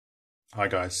Hi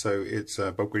guys, so it's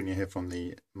Bob Greenyer here from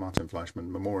the Martin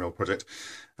Fleischmann Memorial Project,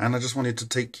 and I just wanted to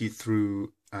take you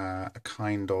through a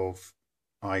kind of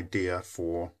idea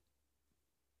for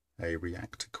a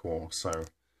reactor core. So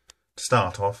to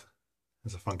start off,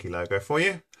 there's a funky logo for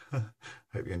you.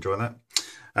 Hope you enjoy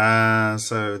that.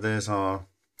 So there's our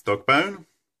dog bone,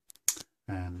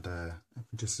 and if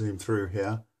we just zoom through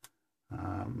here,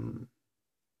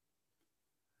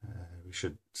 we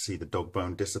should see the dog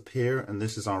bone disappear, and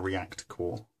this is our reactor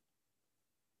core,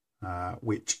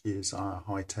 which is our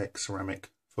high-tech ceramic,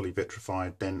 fully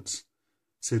vitrified, dense,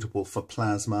 suitable for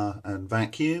plasma and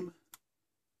vacuum.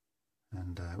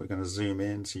 And we're going to zoom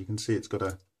in so you can see it's got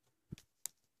a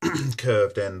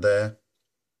curved end there,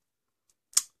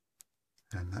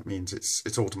 and that means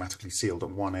it's automatically sealed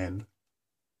at one end.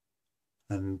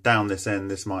 And down this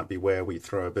end, this might be where we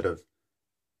throw a bit of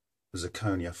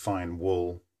zirconia fine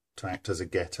wool to act as a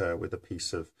getter with a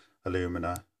piece of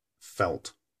alumina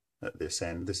felt at this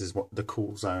end. This is what the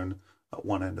cool zone at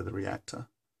one end of the reactor.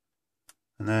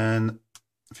 And then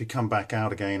if you come back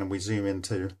out again and we zoom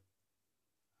into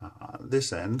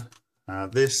this end,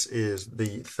 this is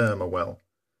the thermowell.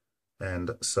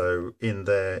 And so in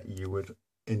there you would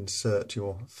insert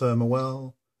your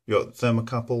thermowell, your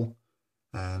thermocouple,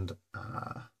 and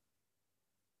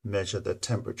measure the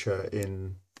temperature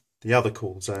in the other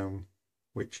cool zone,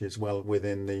 which is well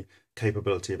within the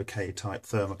capability of a K-type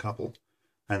thermocouple.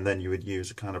 And then you would use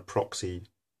a kind of proxy,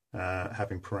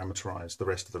 having parameterized the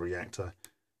rest of the reactor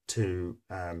to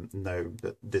know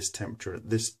that this temperature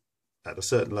at a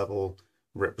certain level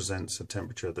represents a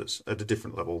temperature that's at a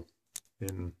different level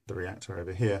in the reactor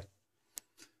over here.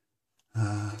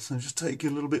 So just take it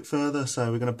a little bit further.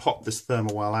 So we're going to pop this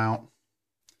thermowell out.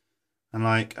 And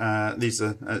like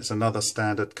it's another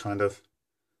standard kind of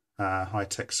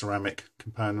high-tech ceramic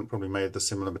component, probably made of the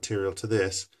similar material to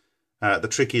this. The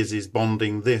trick is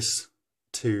bonding this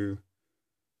to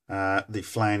the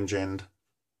flange end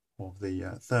of the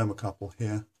thermocouple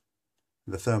here,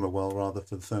 the thermowell rather,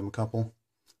 for the thermocouple.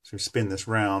 So we spin this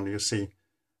round, you'll see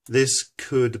this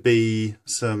could be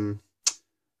some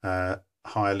high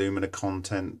alumina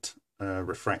content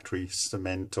refractory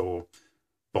cement or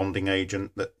bonding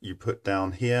agent that you put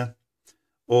down here,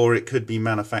 or it could be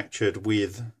manufactured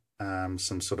with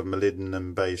some sort of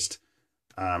molybdenum-based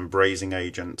brazing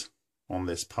agent on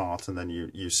this part, and then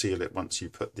you seal it once you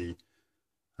put the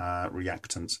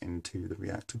reactants into the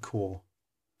reactor core.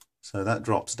 So that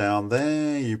drops down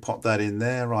there, you pop that in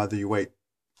there, either you wait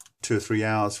 2 or 3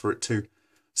 hours for it to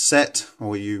set,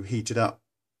 or you heat it up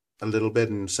a little bit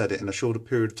and set it in a shorter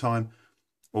period of time,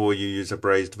 or you use a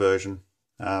brazed version.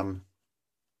 An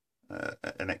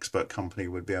expert company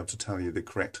would be able to tell you the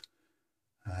correct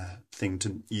thing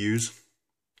to use.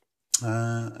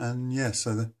 And yeah,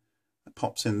 so that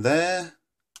pops in there,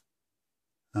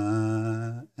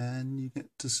 and you get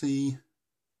to see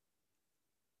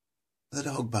the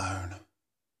dog bone.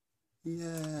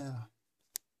 Yeah.